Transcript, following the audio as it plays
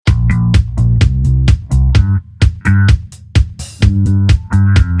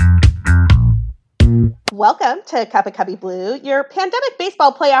Welcome to Cup of Cubby Blue. Your pandemic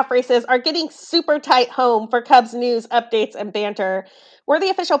baseball playoff races are getting super tight home for Cubs news, updates, and banter. We're the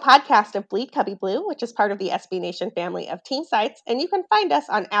official podcast of Bleed Cubby Blue, which is part of the SB Nation family of team sites, and you can find us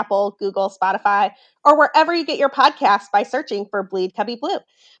on Apple, Google, Spotify, or wherever you get your podcasts by searching for Bleed Cubby Blue.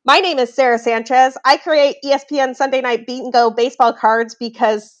 My name is Sarah Sanchez. I create ESPN Sunday Night Bingo baseball cards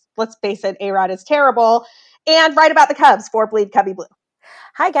because, let's face it, A-Rod is terrible, and write about the Cubs for Bleed Cubby Blue.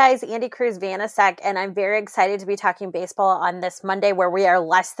 Hi guys, Andy Cruz Vanasek, and I'm very excited to be talking baseball on this Monday where we are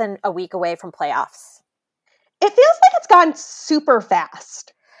less than a week away from playoffs. It feels like it's gone super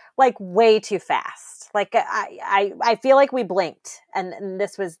fast. Like way too fast. Like I feel like we blinked and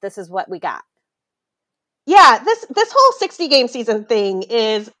this is what we got. Yeah, this whole 60-game season thing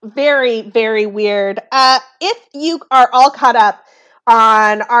is very, very weird. If you are all caught up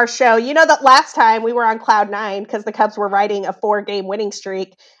on our show, you know that last time we were on cloud nine because the Cubs were riding a 4-game winning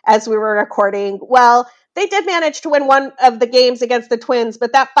streak as we were recording. Well, they did manage to win one of the games against the Twins,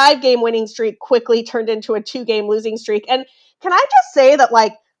 but that 5-game winning streak quickly turned into a 2-game losing streak. And can I just say that,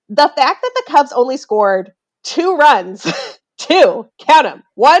 like, the fact that the Cubs only scored 2 runs, 2, count them,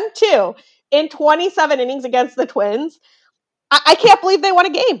 1, 2, in 27 innings against the Twins, I can't believe they won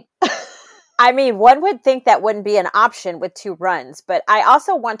a game. I mean, one would think that wouldn't be an option with 2 runs, but I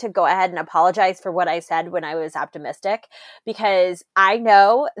also want to go ahead and apologize for what I said when I was optimistic, because I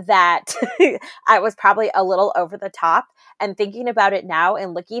know that I was probably a little over the top, and thinking about it now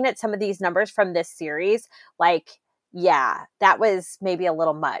and looking at some of these numbers from this series, like, yeah, that was maybe a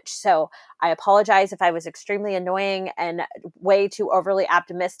little much. So I apologize if I was extremely annoying and way too overly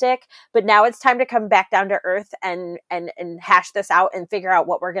optimistic, but now it's time to come back down to earth and hash this out and figure out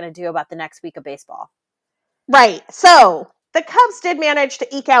what we're going to do about the next week of baseball. Right. So the Cubs did manage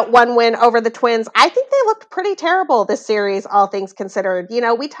to eke out 1 win over the Twins. I think they looked pretty terrible this series, all things considered. You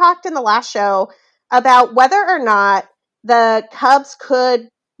know, we talked in the last show about whether or not the Cubs could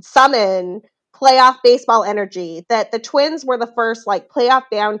summon playoff baseball energy, that the Twins were the first like playoff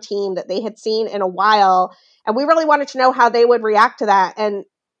bound team that they had seen in a while. And we really wanted to know how they would react to that. And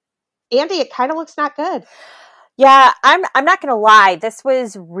Andy, it kind of looks not good. Yeah, I'm not going to lie. This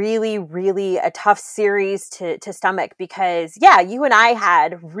was really, really a tough series to stomach because, yeah, you and I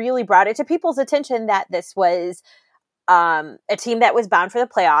had really brought it to people's attention that this was a team that was bound for the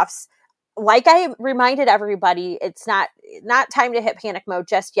playoffs. Like I reminded everybody, it's not time to hit panic mode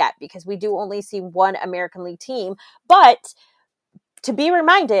just yet because we do only see one American League team. But to be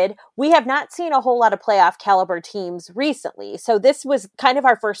reminded, we have not seen a whole lot of playoff caliber teams recently. So this was kind of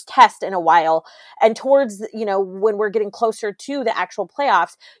our first test in a while. And towards, when we're getting closer to the actual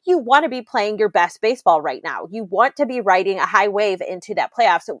playoffs, you want to be playing your best baseball right now. You want to be riding a high wave into that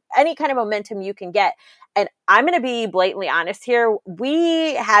playoff. So any kind of momentum you can get. And I'm going to be blatantly honest here.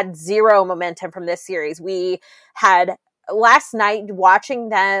 We had 0 momentum from this series. We had last night watching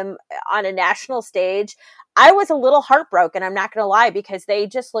them on a national stage. I was a little heartbroken, I'm not going to lie, because they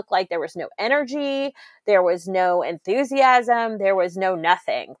just looked like there was no energy, there was no enthusiasm, there was no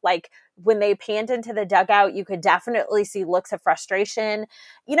nothing. Like when they panned into the dugout, you could definitely see looks of frustration.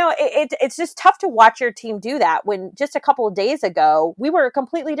 It's just tough to watch your team do that when just a couple of days ago, we were a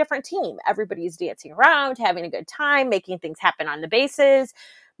completely different team. Everybody's dancing around, having a good time, making things happen on the bases,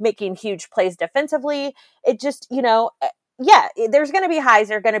 making huge plays defensively. It just, yeah, there's going to be highs,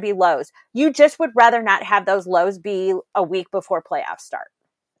 there are going to be lows. You just would rather not have those lows be a week before playoffs start.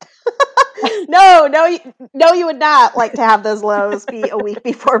 No, you would not like to have those lows be a week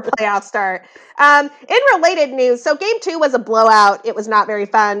before playoffs start. In related news, so game 2 was a blowout. It was not very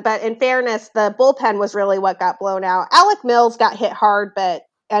fun, but in fairness, the bullpen was really what got blown out. Alec Mills got hit hard,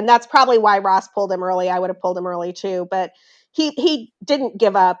 and that's probably why Ross pulled him early. I would have pulled him early too, but he didn't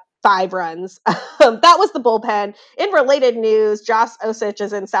give up 5 runs. That was the bullpen. In related news, Josh Osich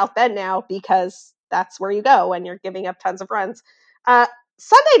is in South Bend now because that's where you go when you're giving up tons of runs.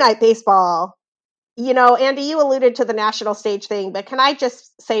 Sunday Night Baseball, Andy, you alluded to the national stage thing, but can I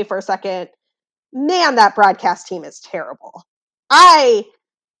just say for a second, man, that broadcast team is terrible.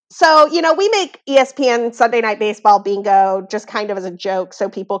 So, we make ESPN Sunday Night Baseball bingo just kind of as a joke so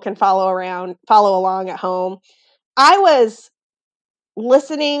people can follow along at home. I was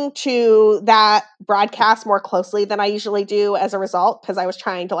listening to that broadcast more closely than I usually do as a result because I was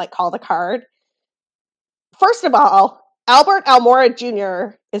trying to call the card. First of all, Albert Almora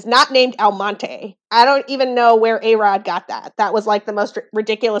Jr. is not named Almonte. I don't even know where A-Rod got that. That was the most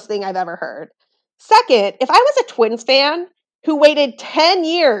ridiculous thing I've ever heard. Second, if I was a Twins fan who waited 10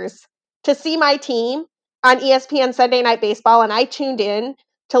 years to see my team on ESPN Sunday Night Baseball and I tuned in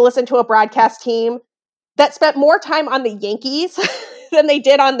to listen to a broadcast team that spent more time on the Yankees than they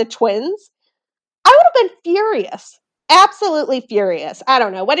did on the Twins, I would have been furious. Absolutely furious. I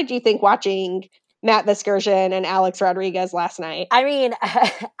don't know. What did you think watching Matt Viscursion and Alex Rodriguez last night? I mean,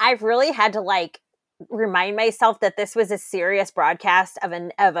 I've really had to remind myself that this was a serious broadcast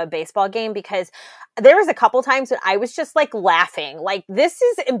of a baseball game, because there was a couple times when I was just laughing, this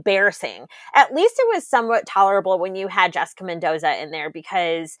is embarrassing. At least it was somewhat tolerable when you had Jessica Mendoza in there,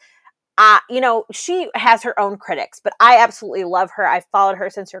 because she has her own critics, but I absolutely love her. I've followed her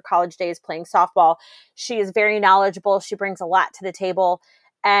since her college days playing softball. She is very knowledgeable. She brings a lot to the table.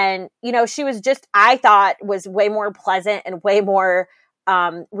 And, she was I thought was way more pleasant and way more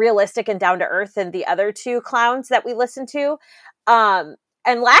realistic and down to earth than the other two clowns that we listened to.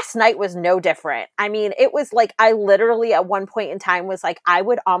 And last night was no different. I mean, it was I literally at one point in time was I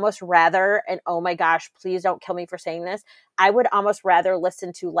would almost rather, and oh my gosh, please don't kill me for saying this, I would almost rather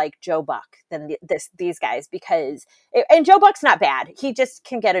listen to Joe Buck than these guys, because, and Joe Buck's not bad. He just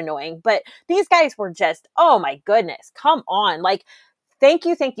can get annoying, but these guys were just, oh my goodness, come on. Thank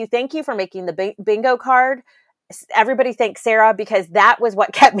you for making the bingo card. Everybody thank Sarah, because that was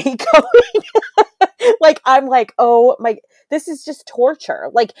what kept me going. I'm oh my, this is just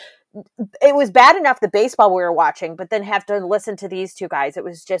torture. It was bad enough the baseball we were watching, but then have to listen to these two guys. It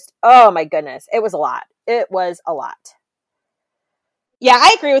was just, oh my goodness. It was a lot. It was a lot. Yeah,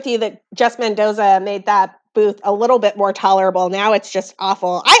 I agree with you that Jess Mendoza made that booth a little bit more tolerable. Now it's just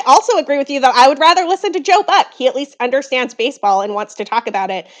awful. I also agree with you, though. I would rather listen to Joe Buck. He at least understands baseball and wants to talk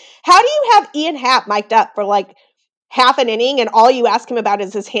about it. How do you have Ian Happ mic'd up for half an inning and all you ask him about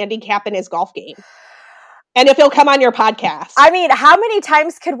is his handicap in his golf game? And if he'll come on your podcast. I mean, how many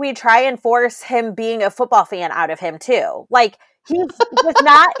times could we try and force him being a football fan out of him too? He was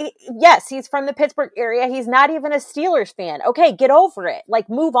not, yes, he's from the Pittsburgh area. He's not even a Steelers fan. Okay, get over it.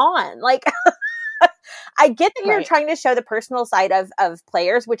 Move on. I get that you're trying to show the personal side of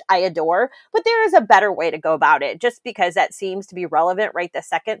players, which I adore, but there is a better way to go about it. Just because that seems to be relevant right this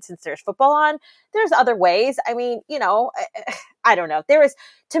second, since there's football on, there's other ways. I mean, I don't know.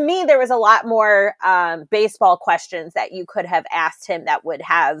 To me, there was a lot more baseball questions that you could have asked him that would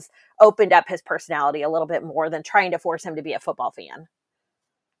have opened up his personality a little bit more than trying to force him to be a football fan.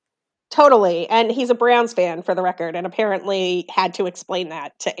 Totally. And he's a Browns fan, for the record, and apparently had to explain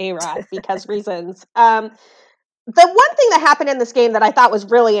that to A-Rod because reasons. The one thing that happened in this game that I thought was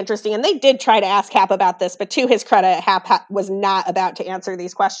really interesting, and they did try to ask Happ about this, but to his credit, Happ was not about to answer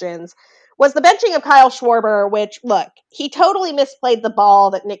these questions, was the benching of Kyle Schwarber, which, look, he totally misplayed the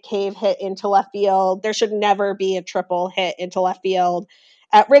ball that Nick Cave hit into left field. There should never be a triple hit into left field.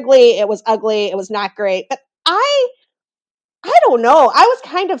 At Wrigley, it was ugly. It was not great. But I don't know. I was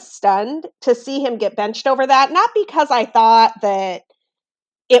kind of stunned to see him get benched over that. Not because I thought that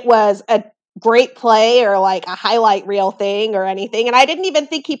it was a great play or a highlight reel thing or anything. And I didn't even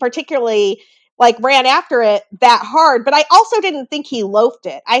think he particularly ran after it that hard. But I also didn't think he loafed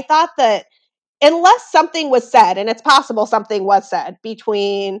it. I thought that unless something was said, and it's possible something was said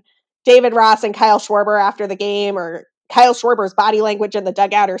between David Ross and Kyle Schwarber after the game, or Kyle Schwarber's body language in the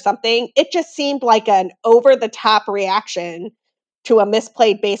dugout or something, it just seemed like an over-the-top reaction to a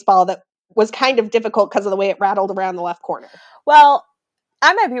misplayed baseball that was kind of difficult because of the way it rattled around the left corner. Well,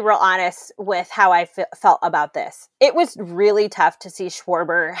 I'm going to be real honest with how I felt about this. It was really tough to see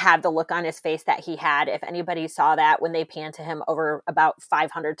Schwarber have the look on his face that he had. If anybody saw that when they panned to him over about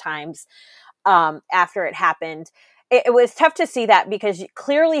 500 times after it happened, it was tough to see that, because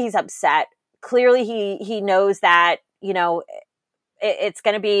clearly he's upset. Clearly he knows that, it's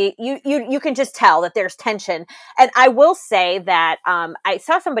going to be, you can just tell that there's tension. And I will say that I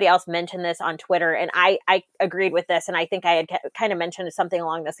saw somebody else mention this on Twitter, and I agreed with this. And I think I had kind of mentioned something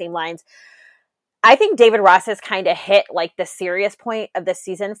along the same lines. I think David Ross has kind of hit the serious point of the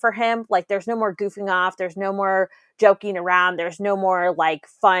season for him. There's no more goofing off. There's no more joking around. There's no more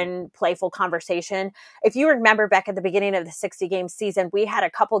fun, playful conversation. If you remember back at the beginning of the 60-game season, we had a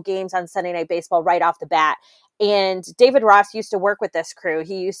couple games on Sunday Night Baseball right off the bat. And David Ross used to work with this crew.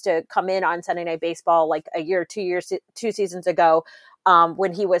 He used to come in on Sunday Night Baseball a year, 2 seasons ago,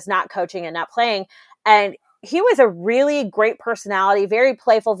 when he was not coaching and not playing. And he was a really great personality, very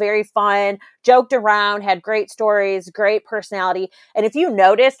playful, very fun, joked around, had great stories, great personality. And if you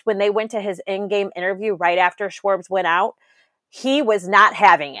noticed when they went to his in-game interview right after Schwarbs went out, he was not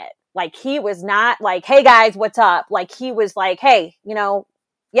having it. He was not hey guys, what's up? He was hey,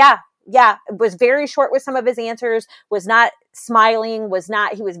 yeah. It was very short with some of his answers, was not smiling,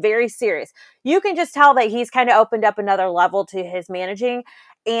 he was very serious. You can just tell that he's kind of opened up another level to his managing.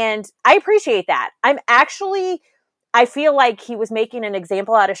 And I appreciate that. I feel like he was making an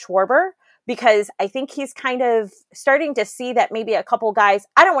example out of Schwarber, because I think he's kind of starting to see that maybe a couple guys,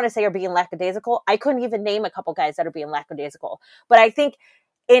 I don't want to say are being lackadaisical. I couldn't even name a couple guys that are being lackadaisical, but I think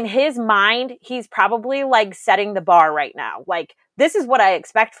in his mind, he's probably like setting the bar right now. Like, this is what I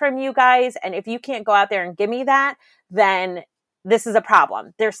expect from you guys. And if you can't go out there and give me that, then this is a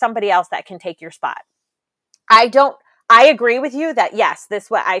problem. There's somebody else that can take your spot. I agree with you that yes,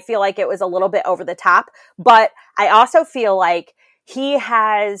 I feel like it was a little bit over the top, but I also feel like he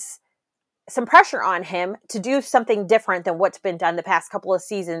has some pressure on him to do something different than what's been done the past couple of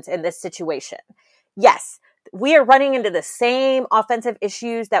seasons in this situation. Yes, we are running into the same offensive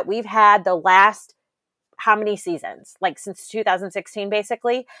issues that we've had the last how many seasons? Like since 2016,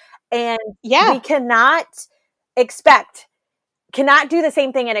 basically. And we cannot do the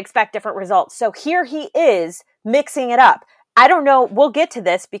same thing and expect different results. So here he is mixing it up. I don't know. We'll get to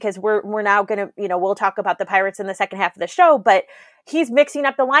this because we're now going to, we'll talk about the Pirates in the second half of the show, but he's mixing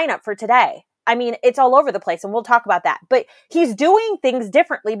up the lineup for today. I mean, it's all over the place and we'll talk about that, but he's doing things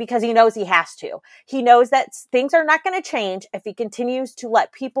differently because he knows he has to. He knows that things are not going to change if he continues to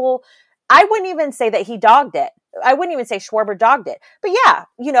let people. I wouldn't even say that he dogged it. I wouldn't even say Schwarber dogged it. But yeah,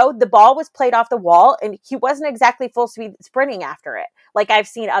 the ball was played off the wall and he wasn't exactly full speed sprinting after it like I've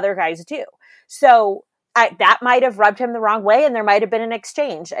seen other guys do. So that might have rubbed him the wrong way and there might have been an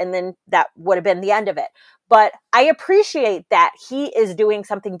exchange and then that would have been the end of it. But I appreciate that he is doing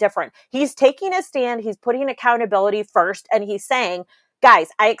something different. He's taking a stand. He's putting accountability first and he's saying, guys,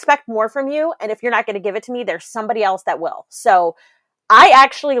 I expect more from you. And if you're not going to give it to me, there's somebody else that will. So I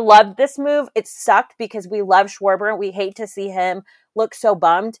actually loved this move. It sucked because we love Schwarber and we hate to see him look so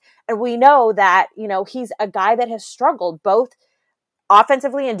bummed. And we know that, he's a guy that has struggled both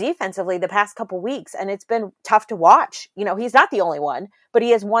offensively and defensively the past couple weeks. And it's been tough to watch. He's not the only one, but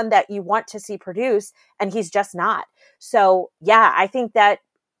he is one that you want to see produce and he's just not. So yeah, I think that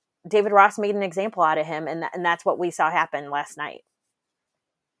David Ross made an example out of him and that's what we saw happen last night.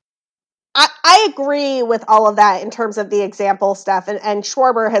 I agree with all of that in terms of the example stuff. And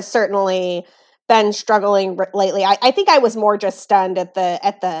Schwarber has certainly been struggling lately. I think I was more just stunned at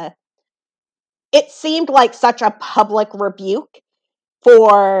the, it seemed like such a public rebuke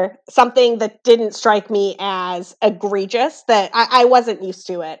for something that didn't strike me as egregious that I wasn't used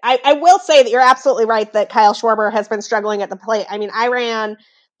to it. I will say that you're absolutely right that Kyle Schwarber has been struggling at the plate. I mean, I ran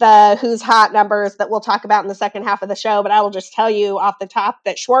the Who's Hot numbers that we'll talk about in the second half of the show, but I will just tell you off the top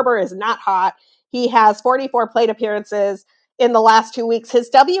that Schwarber is not hot. He has 44 plate appearances in the last 2 weeks. His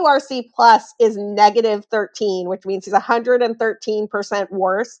WRC plus is negative 13, which means he's 113%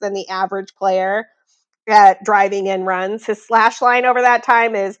 worse than the average player at driving in runs. His slash line over that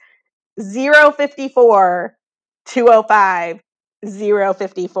time is 054, 205,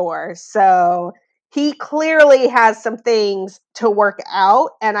 054. So he clearly has some things to work out.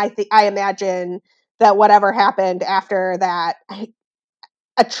 And I imagine that whatever happened after that,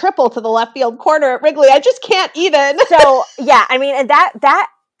 a triple to the left field corner at Wrigley, I just can't even. So yeah, I mean, and that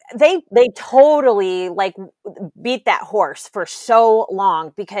they totally like beat that horse for so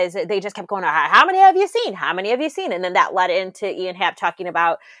long because they just kept going, how many have you seen? How many have you seen? And then that led into Ian Happ talking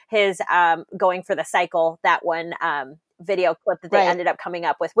about his going for the cycle, that one video clip that they ended up coming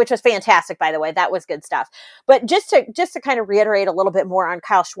up with, which was fantastic, by the way. That was good stuff. But just to kind of reiterate a little bit more on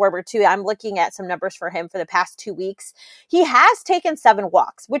Kyle Schwarber too, I'm looking at some numbers for him for the past 2 weeks. He has taken 7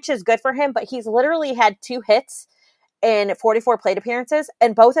 walks, which is good for him, but he's literally had 2 hits in 44 plate appearances,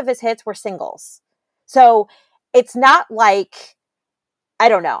 and both of his hits were singles. So it's not like, I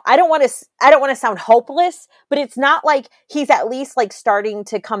don't know. I don't want to sound hopeless, but it's not like he's at least like starting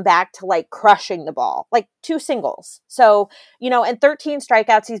to come back to like crushing the ball, like 2 singles. So, and 13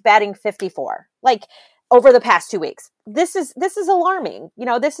 strikeouts, he's batting 54, like over the past 2 weeks. This is alarming.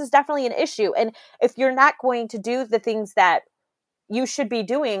 This is definitely an issue. And if you're not going to do the things that you should be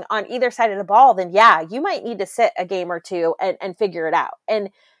doing on either side of the ball, then yeah, you might need to sit a game or two and figure it out. And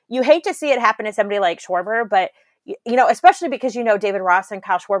you hate to see it happen to somebody like Schwarber, but especially because, David Ross and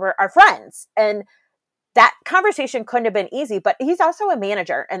Kyle Schwarber are friends, and that conversation couldn't have been easy, but he's also a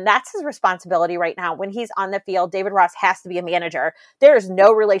manager, and that's his responsibility right now. When he's on the field, David Ross has to be a manager. There's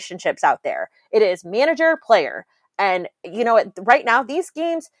no relationships out there. It is manager, player. And, right now these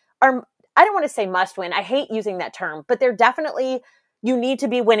games are, I don't want to say must win. I hate using that term, but they're definitely, you need to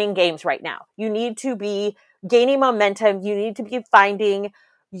be winning games right now. You need to be gaining momentum. You need to be finding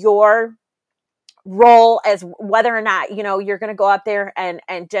your role as whether or not, you're going to go up there and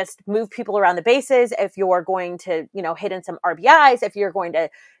just move people around the bases, if you're going to, hit in some RBIs, if you're going to,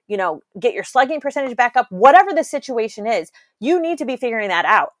 get your slugging percentage back up, whatever the situation is, you need to be figuring that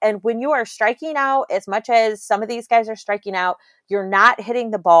out. And when you are striking out as much as some of these guys are striking out, you're not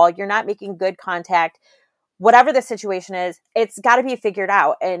hitting the ball, you're not making good contact, whatever the situation is, it's got to be figured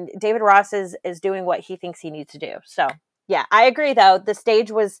out. And David Ross is doing what he thinks he needs to do. So yeah, I agree though. The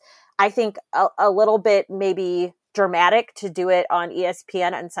stage was, I think, a little bit maybe dramatic to do it on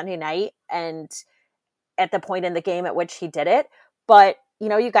ESPN on Sunday night and at the point in the game at which he did it. But,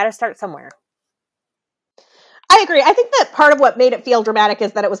 you got to start somewhere. I agree. I think that part of what made it feel dramatic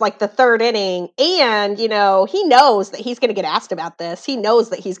is that it was like the third inning and, he knows that he's going to get asked about this. He knows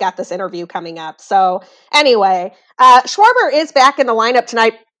that he's got this interview coming up. So anyway, Schwarber is back in the lineup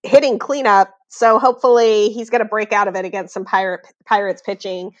tonight hitting cleanup. So hopefully he's going to break out of it against some Pirates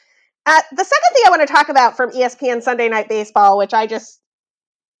pitching. The second thing I want to talk about from ESPN Sunday Night Baseball, which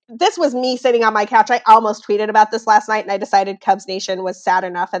this was me sitting on my couch. I almost tweeted about this last night and I decided Cubs Nation was sad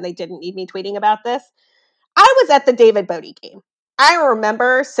enough and they didn't need me tweeting about this. I was at the David Bodie game. I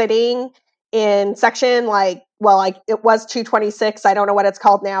remember sitting in section it was 226. I don't know what it's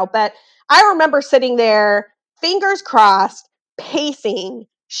called now, but I remember sitting there, fingers crossed, pacing,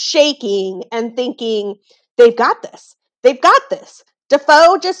 shaking, and thinking, they've got this. They've got this.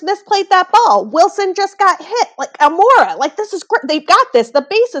 Defoe just misplayed that ball. Wilson just got hit. Amora, this is great. They've got this. The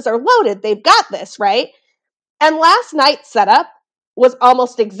bases are loaded. They've got this, right? And last night's setup was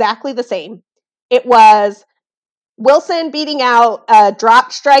almost exactly the same. It was Wilson beating out a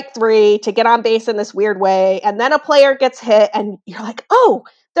dropped strike 3 to get on base in this weird way, and then a player gets hit, and you're like, oh,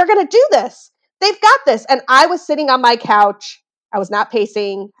 they're going to do this. They've got this. And I was sitting on my couch. I was not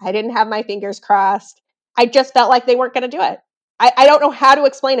pacing. I didn't have my fingers crossed. I just felt like they weren't going to do it. I don't know how to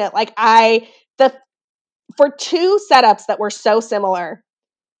explain it. For two setups that were so similar,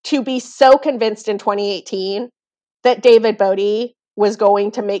 to be so convinced in 2018 that David Bodie was going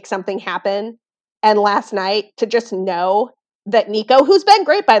to make something happen, and last night to just know that Nico, who's been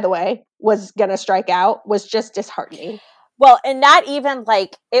great, by the way, was going to strike out, was just disheartening. Well, and not even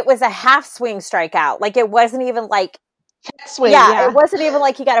it was a half swing strikeout. It wasn't even swing. Yeah, it wasn't even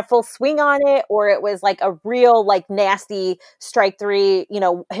he got a full swing on it, or it was a real nasty strike 3,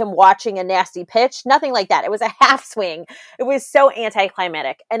 him watching a nasty pitch. Nothing like that. It was a half swing. It was so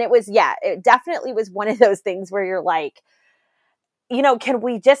anticlimactic. And it definitely was one of those things where you're can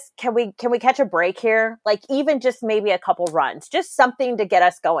we catch a break here? Even just maybe a couple runs, just something to get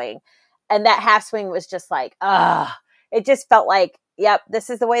us going. And that half swing was just it just felt yep, this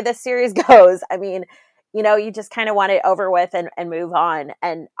is the way this series goes. I mean, you just kind of want it over with and move on.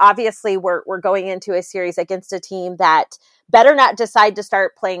 And obviously we're going into a series against a team that better not decide to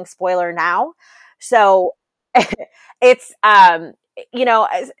start playing spoiler now. So it's, it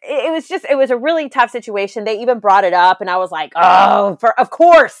was a really tough situation. They even brought it up and I was like, oh, of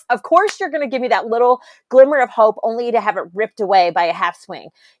course you're going to give me that little glimmer of hope only to have it ripped away by a half swing,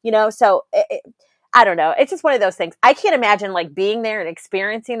 so I don't know. It's just one of those things. I can't imagine being there and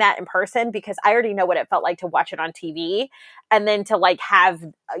experiencing that in person, because I already know what it felt like to watch it on TV, and then to have,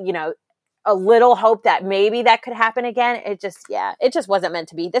 a little hope that maybe that could happen again. It just wasn't meant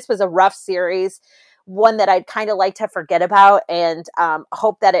to be. This was a rough series, one that I'd kind of like to forget about, and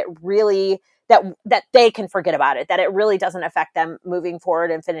hope that it really, that they can forget about it, that it really doesn't affect them moving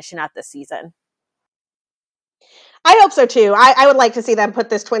forward and finishing out the season. I hope so too. I would like to see them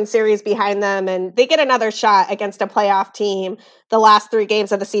put this Twin series behind them and they get another shot against a playoff team the last 3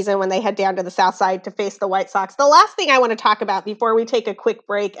 games of the season when they head down to the South Side to face the White Sox. The last thing I want to talk about before we take a quick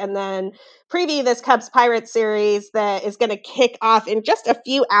break and then preview this Cubs-Pirates series that is going to kick off in just a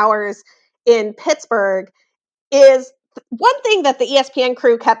few hours in Pittsburgh is one thing that the ESPN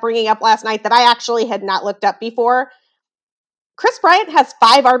crew kept bringing up last night that I actually had not looked up before. Kris Bryant has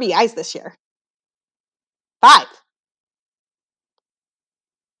 5 RBIs this year. 5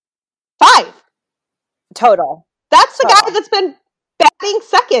 total. That's the guy that's been batting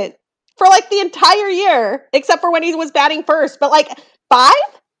second for the entire year, except for when he was batting first. But 5?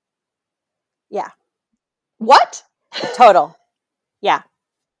 Yeah. What? Total. Yeah.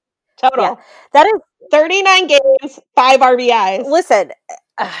 Total. Yeah. That is 39 games, 5 RBIs. Listen,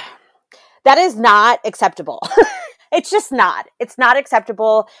 that is not acceptable. It's just not. It's not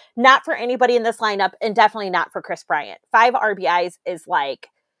acceptable. Not for anybody in this lineup, and definitely not for Kris Bryant. 5 RBIs is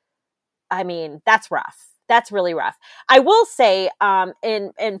that's rough. That's really rough. I will say,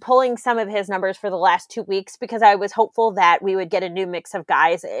 in pulling some of his numbers for the last 2 weeks, because I was hopeful that we would get a new mix of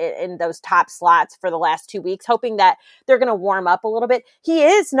guys in those top slots for the last 2 weeks, hoping that they're going to warm up a little bit. He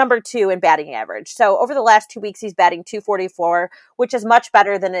is number 2 in batting average. So over the last 2 weeks, he's batting .244, which is much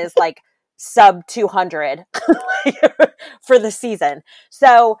better than his like sub 200 for the season.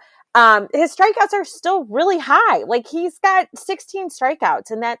 So his strikeouts are still really high. Like he's got 16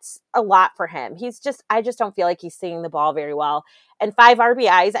 strikeouts, and that's a lot for him. I just don't feel like he's seeing the ball very well. And 5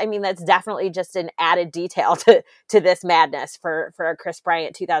 RBIs, I mean, that's definitely just an added detail to this madness for a Kris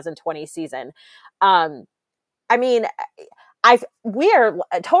Bryant 2020 season. I mean, we are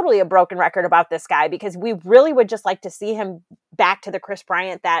totally a broken record about this guy, because we really would just like to see him back to the Kris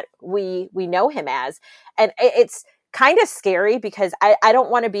Bryant that we know him as. And it's kind of scary, because I don't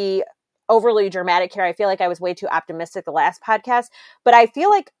want to be overly dramatic here. I feel like I was way too optimistic the last podcast, but I feel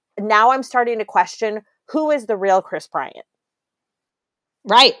like now I'm starting to question who is the real Kris Bryant.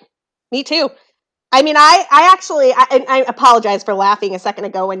 Right. Me too. I mean, I apologize for laughing a second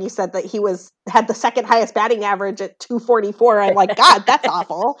ago when you said that he had the second highest batting average at 244. I'm like, God, that's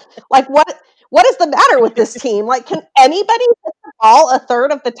awful. Like, what is the matter with this team? Like, can anybody hit the ball a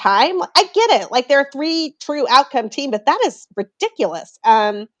third of the time? I get it. Like, they're a 3 true outcome team, but that is ridiculous.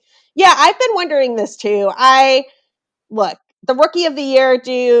 Yeah, I've been wondering this too. Look, the rookie of the year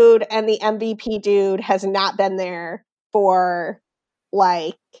dude and the MVP dude has not been there for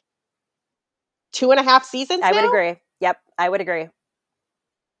like 2.5 seasons I now? would agree. Yep, I would agree.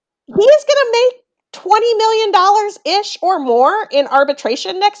 He is going to make $20 million ish or more in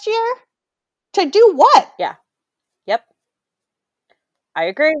arbitration next year? To do what? Yeah. Yep. I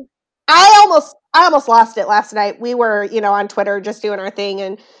agree. I almost lost it last night. We were, on Twitter just doing our thing,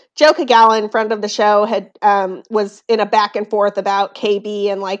 and Joe Cagallan, friend of the show, had was in a back and forth about KB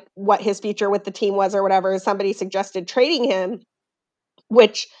and like what his future with the team was or whatever. Somebody suggested trading him,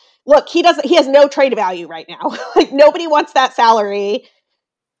 which look, he has no trade value right now. Like nobody wants that salary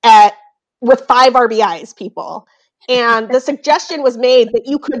with 5 RBIs, people. And the suggestion was made that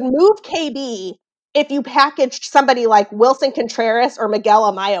you could move KB if you packaged somebody like Wilson Contreras or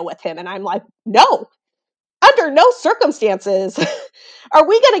Miguel Amaya with him. And I'm like, no, under no circumstances are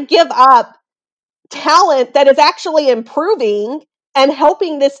we going to give up talent that is actually improving and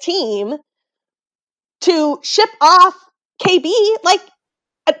helping this team to ship off KB. Like,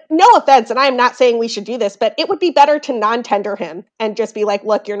 no offense, and I'm not saying we should do this, but it would be better to non-tender him and just be like,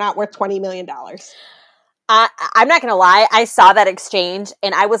 look, you're not worth $20 million. I'm not going to lie. I saw that exchange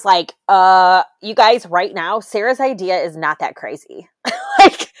and I was like, you guys, right now, Sarah's idea is not that crazy.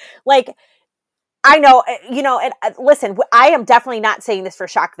 like, I know, and listen, I am definitely not saying this for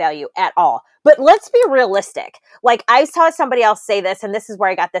shock value at all, but let's be realistic. Like I saw somebody else say this, and this is where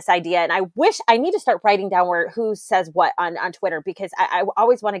I got this idea. And I need to start writing down who says what on Twitter, because I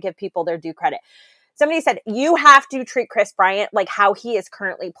always want to give people their due credit. Somebody said, you have to treat Kris Bryant like how he is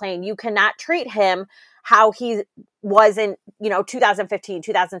currently playing. You cannot treat him how he was in, 2015,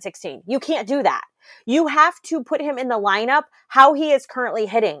 2016. You can't do that. You have to put him in the lineup how he is currently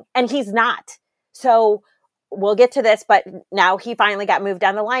hitting, and he's not. So we'll get to this, but now he finally got moved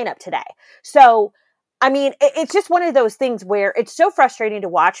down the lineup today. So, I mean, it's just one of those things where it's so frustrating to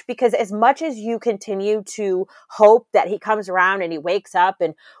watch, because as much as you continue to hope that he comes around and he wakes up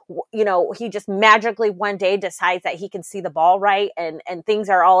and, he just magically one day decides that he can see the ball right and things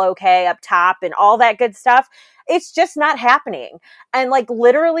are all okay up top and all that good stuff, it's just not happening. And like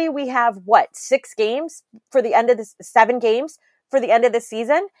literally we have 6 games for the end of this, 7 games for the end of the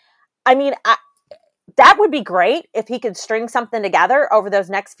season. I mean, that would be great if he could string something together over those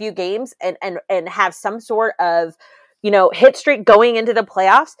next few games and have some sort of, hit streak going into the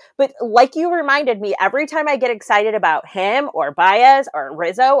playoffs. But like you reminded me, every time I get excited about him or Baez or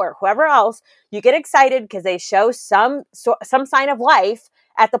Rizzo or whoever else, you get excited because they show some sign of life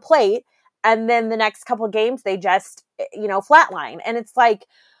at the plate. And then the next couple of games, they just, flatline. And it's like,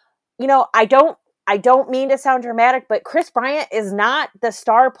 I don't mean to sound dramatic, but Kris Bryant is not the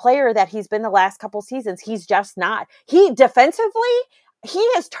star player that he's been the last couple seasons. He's just not. Defensively, he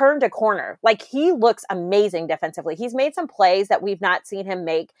has turned a corner. Like he looks amazing defensively. He's made some plays that we've not seen him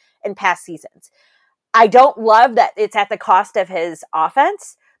make in past seasons. I don't love that it's at the cost of his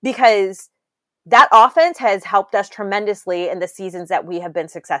offense, because that offense has helped us tremendously in the seasons that we have been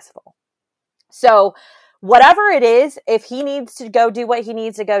successful. So whatever it is, if he needs to go do what he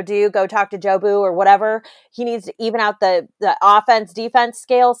needs to go do, go talk to Jobu or whatever, he needs to even out the offense defense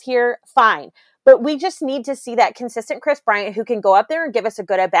scales here, fine. But we just need to see that consistent Kris Bryant who can go up there and give us a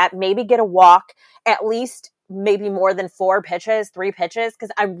good at bat, maybe get a walk, at least maybe more than 4 pitches, 3 pitches, because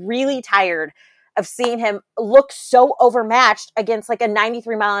I'm really tired of seeing him look so overmatched against like a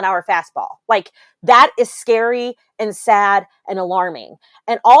 93-mile-an-hour fastball. Like, that is scary and sad and alarming.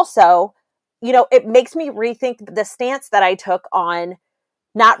 And also, you know, it makes me rethink the stance that I took on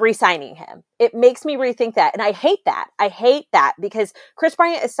not re-signing him. It makes me rethink that. And I hate that. I hate that because Kris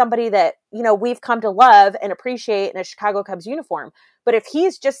Bryant is somebody that, you know, we've come to love and appreciate in a Chicago Cubs uniform. But if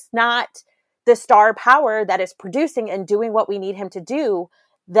he's just not the star power that is producing and doing what we need him to do,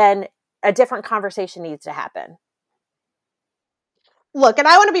 then a different conversation needs to happen. Look, and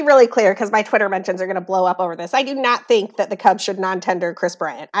I want to be really clear because my Twitter mentions are going to blow up over this. I do not think that the Cubs should non-tender Kris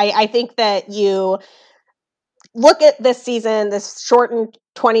Bryant. I think that you look at this season, this shortened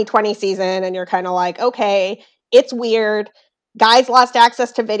 2020 season, and you're kind of like, okay, it's weird. Guys lost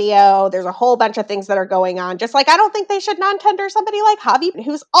access to video. There's a whole bunch of things that are going on. Just like, I don't think they should non-tender somebody like Javi,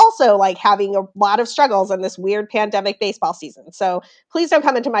 who's also like having a lot of struggles in this weird pandemic baseball season. So please don't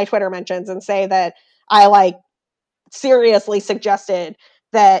come into my Twitter mentions and say that I like seriously suggested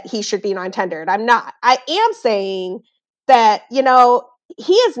that he should be non-tendered. I'm not. I am saying that, you know,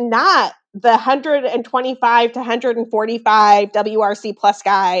 he is not the 125 to 145 WRC plus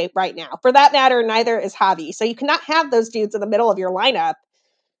guy right now. For that matter, neither is Javi. So you cannot have those dudes in the middle of your lineup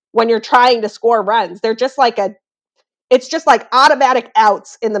when you're trying to score runs. They're just like it's just like automatic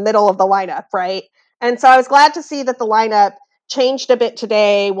outs in the middle of the lineup, right? And so I was glad to see that the lineup changed a bit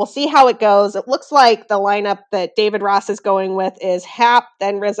today. We'll see how it goes. It looks like the lineup that David Ross is going with is Happ,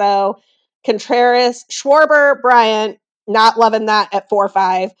 then Rizzo, Contreras, Schwarber, Bryant, not loving that at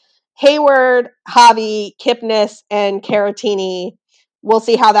 4-5, Hayward, Javi, Kipnis, and Caratini. We'll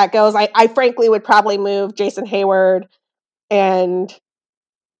see how that goes. I frankly would probably move Jason Hayward and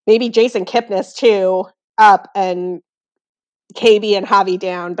maybe Jason Kipnis too up and KB and Javi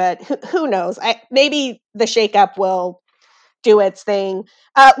down, but who knows? Maybe the shakeup will do its thing.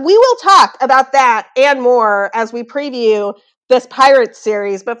 We will talk about that and more as we preview this Pirates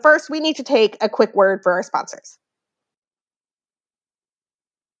series, but first we need to take a quick word for our sponsors.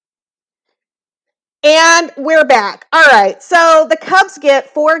 And we're back. All right, so the Cubs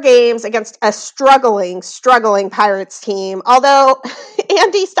get 4 games against a struggling Pirates team. Although,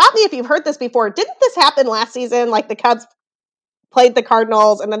 Andy, stop me if you've heard this before. Didn't this happen last season? Like the Cubs played the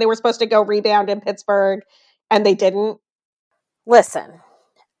Cardinals, and then they were supposed to go rebound in Pittsburgh, and they didn't. Listen,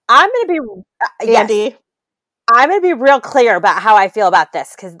 I'm going to be Andy. Yes, I'm going to be real clear about how I feel about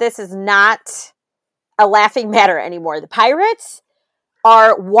this because this is not a laughing matter anymore. The Pirates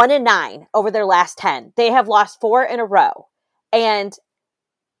are 1-9 over their last 10. They have lost 4 in a row, and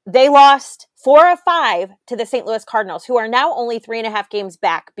they lost 4 of 5 to the St. Louis Cardinals, who are now only 3.5 games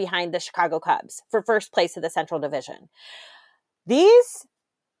back behind the Chicago Cubs for first place of the Central Division.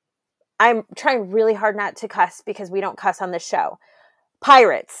 I'm trying really hard not to cuss because we don't cuss on this show.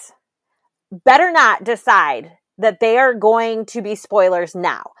 Pirates better not decide that they are going to be spoilers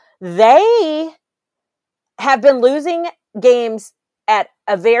now. They have been losing games at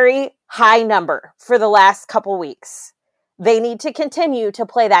a very high number for the last couple weeks. They need to continue to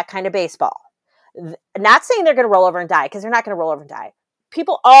play that kind of baseball. Not saying they're going to roll over and die, because they're not going to roll over and die.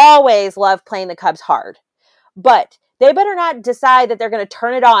 People always love playing the Cubs hard, but they better not decide that they're going to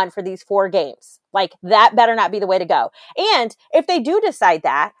turn it on for these 4 games. Like, that better not be the way to go. And if they do decide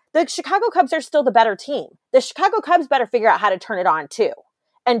that, the Chicago Cubs are still the better team. The Chicago Cubs better figure out how to turn it on too,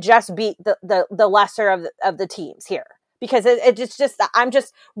 and just beat the lesser of the teams here. Because it's just, I'm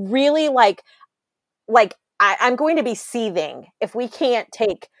just really like I'm going to be seething if we can't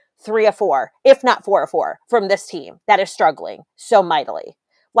take 3 of 4, if not 4 of 4 from this team that is struggling so mightily.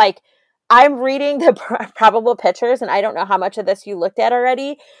 Like, I'm reading the probable pitchers, and I don't know how much of this you looked at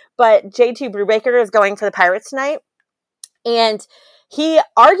already, but JT Brubaker is going for the Pirates tonight. And he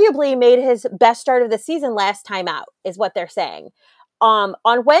arguably made his best start of the season last time out, is what they're saying. On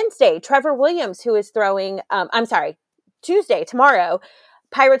Wednesday, Trevor Williams, who is throwing, Tuesday, tomorrow,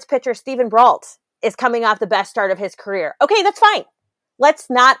 Pirates pitcher Steven Brault is coming off the best start of his career. Okay, that's fine. Let's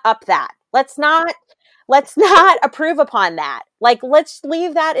not up that. Let's not approve upon that. Like, let's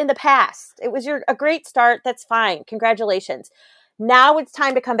leave that in the past. It was a great start. That's fine. Congratulations. Now it's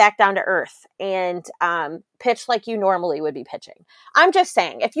time to come back down to earth and pitch like you normally would be pitching. I'm just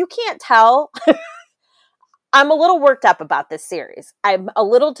saying, if you can't tell, I'm a little worked up about this series. I'm a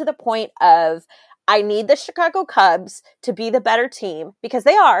little to the point of, I need the Chicago Cubs to be the better team, because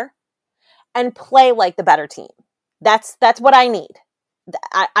they are, and play like the better team. That's what I need.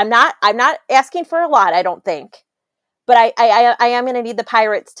 I'm not asking for a lot, I don't think, but I am going to need the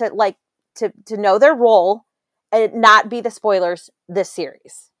Pirates to know their role and not be the spoilers this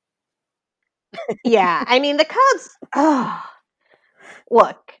series. Yeah, I mean, the Cubs,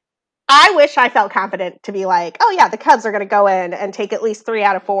 look, I wish I felt confident to be like, oh yeah, the Cubs are going to go in and take at least 3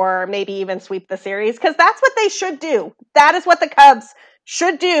 out of 4, maybe even sweep the series, because that's what they should do. That is what the Cubs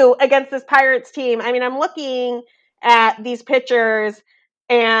should do against this Pirates team. I mean, I'm looking at these pitchers,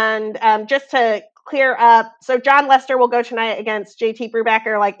 and just to clear up, so John Lester will go tonight against JT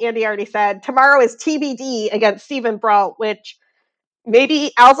Brubaker, like Andy already said. Tomorrow is TBD against Stephen Brault, which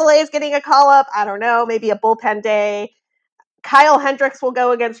maybe Alzolay is getting a call up. I don't know. Maybe a bullpen day. Kyle Hendricks will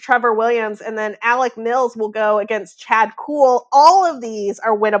go against Trevor Williams, and then Alec Mills will go against Chad Kuhl. All of these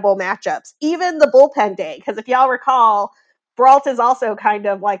are winnable matchups, even the bullpen day, because if y'all recall, Brault is also kind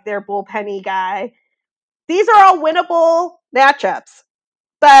of like their bullpenny guy. These are all winnable matchups.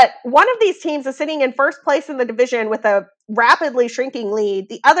 But one of these teams is sitting in first place in the division with a rapidly shrinking lead.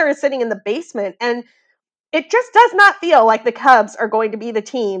 The other is sitting in the basement, and it just does not feel like the Cubs are going to be the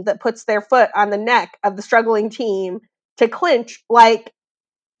team that puts their foot on the neck of the struggling team to clinch like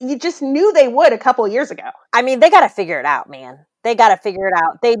you just knew they would a couple years ago. I mean, they got to figure it out, man. They got to figure it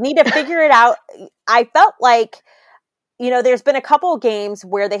out. They need to figure it out. I felt like, there's been a couple of games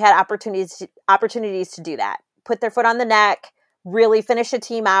where they had opportunities to do that, put their foot on the neck, really finish a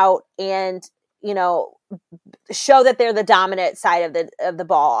team out, and, show that they're the dominant side of the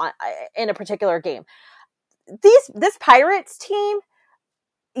ball in a particular game. This Pirates team,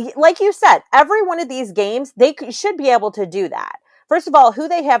 like you said, every one of these games, they should be able to do that. First of all, who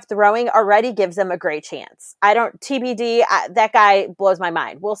they have throwing already gives them a great chance. TBD, that guy blows my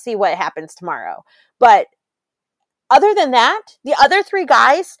mind. We'll see what happens tomorrow. But other than that, the other 3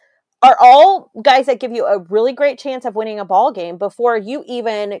 guys are all guys that give you a really great chance of winning a ball game before you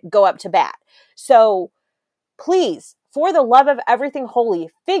even go up to bat. So please, for the love of everything holy,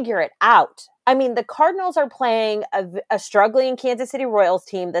 figure it out. I mean, the Cardinals are playing a struggling Kansas City Royals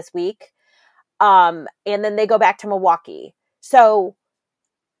team this week. And then they go back to Milwaukee. So,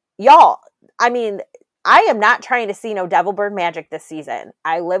 y'all, I mean, I am not trying to see no Devilbird magic this season.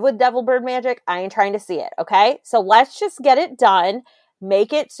 I live with Devilbird magic. I ain't trying to see it, okay? So let's just get it done.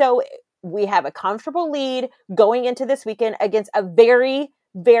 Make it so we have a comfortable lead going into this weekend against a very,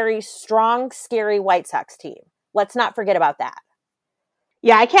 very strong, scary White Sox team. Let's not forget about that.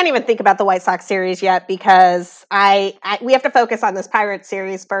 Yeah, I can't even think about the White Sox series yet because we have to focus on this Pirates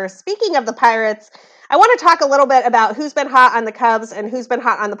series first. Speaking of the Pirates, I want to talk a little bit about who's been hot on the Cubs and who's been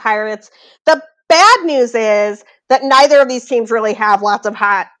hot on the Pirates. The bad news is that neither of these teams really have lots of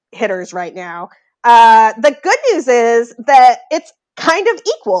hot hitters right now. The good news is that it's kind of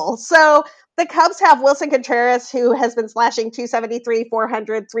equal. So the Cubs have Wilson Contreras, who has been slashing 273,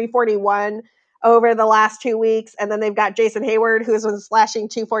 400, 341 over the last 2 weeks. And then they've got Jason Hayward, who's been slashing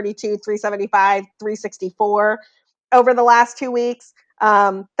 242, 375, 364 over the last 2 weeks.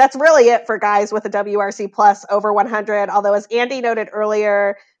 That's really it for guys with a WRC plus over 100. Although, as Andy noted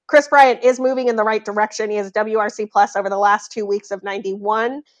earlier, Kris Bryant is moving in the right direction. He has WRC plus over the last 2 weeks of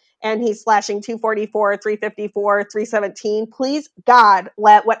 91. And he's slashing 244, 354, 317. Please, God,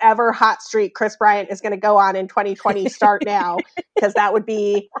 let whatever hot streak Kris Bryant is going to go on in 2020 start now, because that would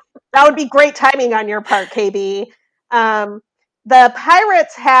be great timing on your part, KB. The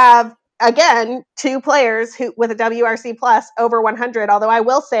Pirates have, again, 2 players who with a WRC plus over 100, although I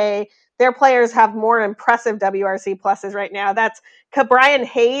will say their players have more impressive WRC pluses right now. That's Ke'Bryan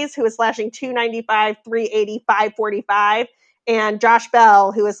Hayes, who is slashing 295, 380, 545, and Josh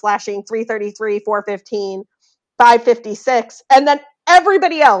Bell, who is slashing 333, 415, 556. And then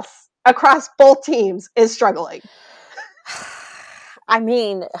everybody else across both teams is struggling. I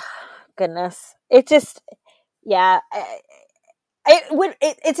mean, goodness. It just, yeah.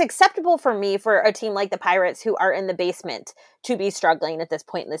 It's acceptable for me for a team like the Pirates who are in the basement to be struggling at this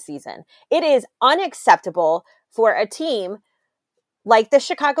point in the season. It is unacceptable for a team like the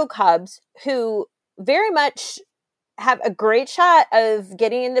Chicago Cubs, who very much have a great shot of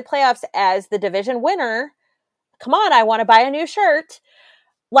getting into playoffs as the division winner. Come on, I want to buy a new shirt.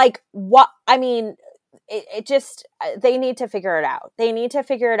 Like, what? I mean, it just, they need to figure it out. They need to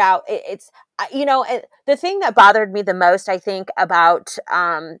figure it out. It's, the thing that bothered me the most, I think, about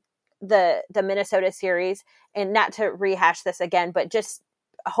the Minnesota series, and not to rehash this again, but just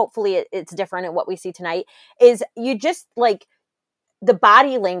hopefully it's different in what we see tonight, is you just like the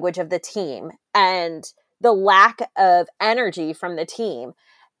body language of the team and the lack of energy from the team,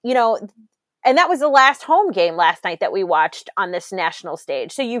 and that was the last home game last night that we watched on this national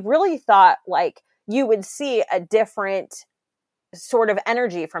stage. So you really thought like you would see a different sort of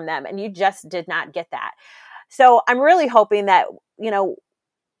energy from them, and you just did not get that. So I'm really hoping that,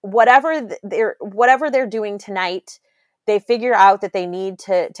 whatever they're doing tonight, they figure out that they need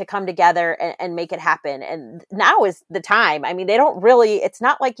to come together and make it happen. And now is the time. I mean, they don't really, it's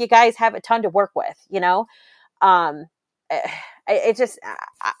not like you guys have a ton to work with, um, it just,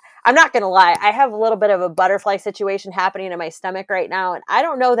 I'm not going to lie. I have a little bit of a butterfly situation happening in my stomach right now. And I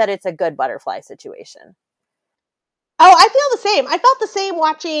don't know that it's a good butterfly situation. Oh, I feel the same. I felt the same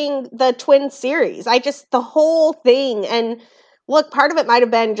watching the Twins series. The whole thing. And look, part of it might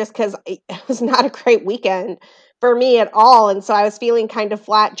have been just because it was not a great weekend for me at all. And so I was feeling kind of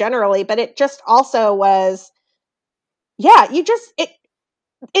flat generally. But it just also was, yeah,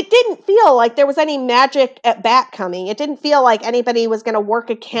 it didn't feel like there was any magic at bat coming. It didn't feel like anybody was going to work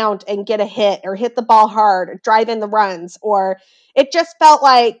a count and get a hit or hit the ball hard or drive in the runs, or it just felt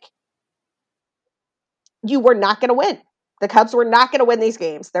like you were not going to win. The Cubs were not going to win these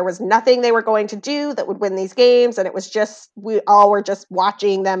games. There was nothing they were going to do that would win these games. And it was just, we all were just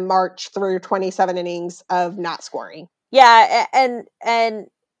watching them march through 27 innings of not scoring. Yeah. And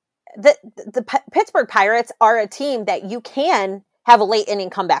the Pittsburgh Pirates are a team that you can have a late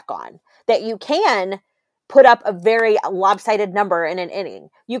inning comeback on, that you can put up a very lopsided number in an inning.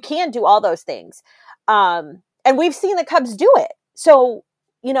 You can do all those things. And we've seen the Cubs do it. So,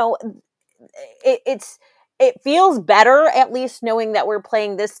 it feels better, at least knowing that we're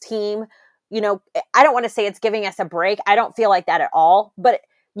playing this team. I don't want to say it's giving us a break. I don't feel like that at all, but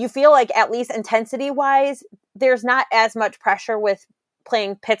you feel like, at least intensity wise, there's not as much pressure with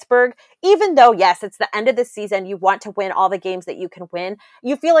playing Pittsburgh, even though, yes, it's the end of the season. You want to win all the games that you can win.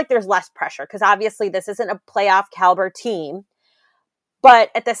 You feel like there's less pressure because obviously this isn't a playoff caliber team. But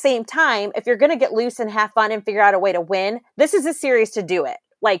at the same time, if you're going to get loose and have fun and figure out a way to win, this is a series to do it.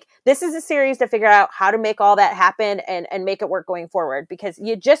 Like, this is a series to figure out how to make all that happen and make it work going forward, because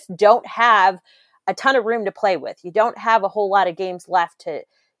you just don't have a ton of room to play with. You don't have a whole lot of games left to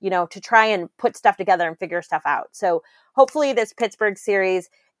try and put stuff together and figure stuff out. So hopefully this Pittsburgh series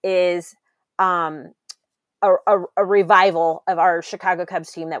is a revival of our Chicago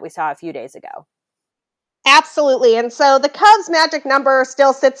Cubs team that we saw a few days ago. Absolutely. And so the Cubs magic number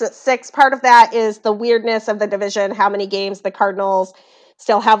still sits at 6. Part of that is the weirdness of the division, how many games the Cardinals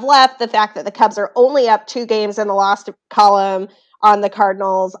still have left, the fact that the Cubs are only up 2 games in the lost column on the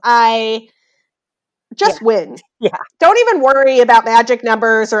Cardinals. I just win. Yeah. Don't even worry about magic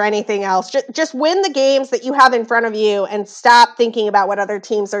numbers or anything else. Just win the games that you have in front of you and stop thinking about what other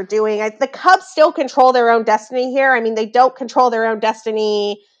teams are doing. The Cubs still control their own destiny here. I mean, they don't control their own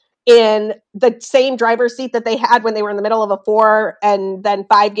destiny in the same driver's seat that they had when they were in the middle of a 4 and then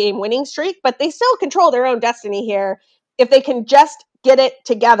 5 game winning streak, but they still control their own destiny here. If they can just get it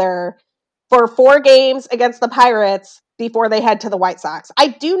together for 4 games against the Pirates before they head to the White Sox. I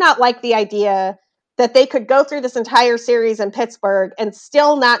do not like the idea that they could go through this entire series in Pittsburgh and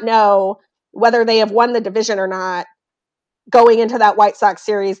still not know whether they have won the division or not going into that White Sox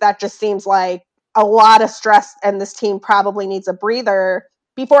series. That just seems like a lot of stress, and this team probably needs a breather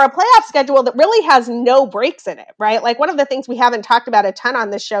before a playoff schedule that really has no breaks in it, right? Like, one of the things we haven't talked about a ton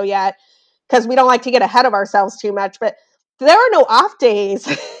on this show yet, because we don't like to get ahead of ourselves too much, but there are no off days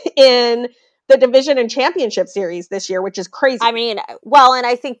in the division and championship series this year, which is crazy. I mean, well, and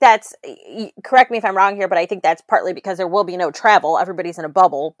I think that's, correct me if I'm wrong here, but I think that's partly because there will be no travel. Everybody's in a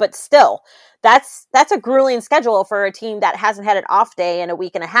bubble, but still, that's a grueling schedule for a team that hasn't had an off day in a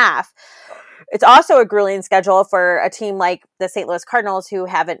week and a half. It's also a grueling schedule for a team like the St. Louis Cardinals, who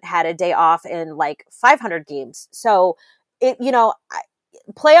haven't had a day off in like 500 games. So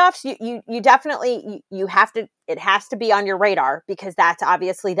playoffs, you definitely, you have to, it has to be on your radar, because that's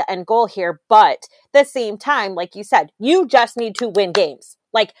obviously the end goal here. But at the same time, like you said, you just need to win games.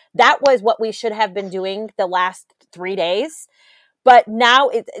 Like, that was what we should have been doing the last 3 days. But now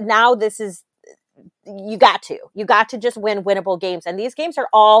this is, you got to just win winnable games. And these games are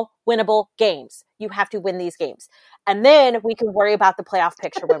all winnable games. You have to win these games. And then we can worry about the playoff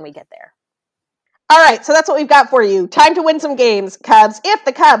picture when we get there. All right, so that's what we've got for you. Time to win some games, Cubs. If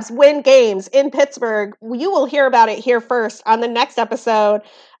the Cubs win games in Pittsburgh, you will hear about it here first on the next episode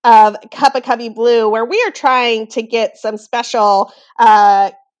of Cup of Cubby Blue, where we are trying to get some special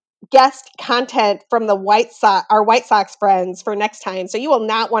guest content from the our White Sox friends for next time. So you will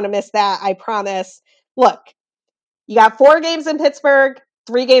not want to miss that, I promise. Look, you got 4 games in Pittsburgh,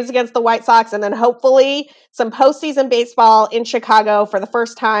 3 games against the White Sox, and then hopefully some postseason baseball in Chicago for the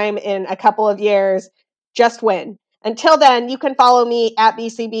first time in a couple of years. Just win. Until then, you can follow me at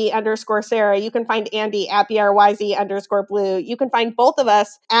BCB_Sarah. You can find Andy at BRYZ_Blue. You can find both of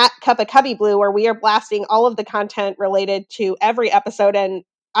us at Cup of Cubby Blue, where we are blasting all of the content related to every episode. And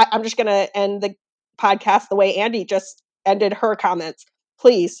I'm just going to end the podcast the way Andy just ended her comments.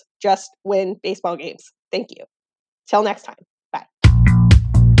 Please just win baseball games. Thank you. Till next time.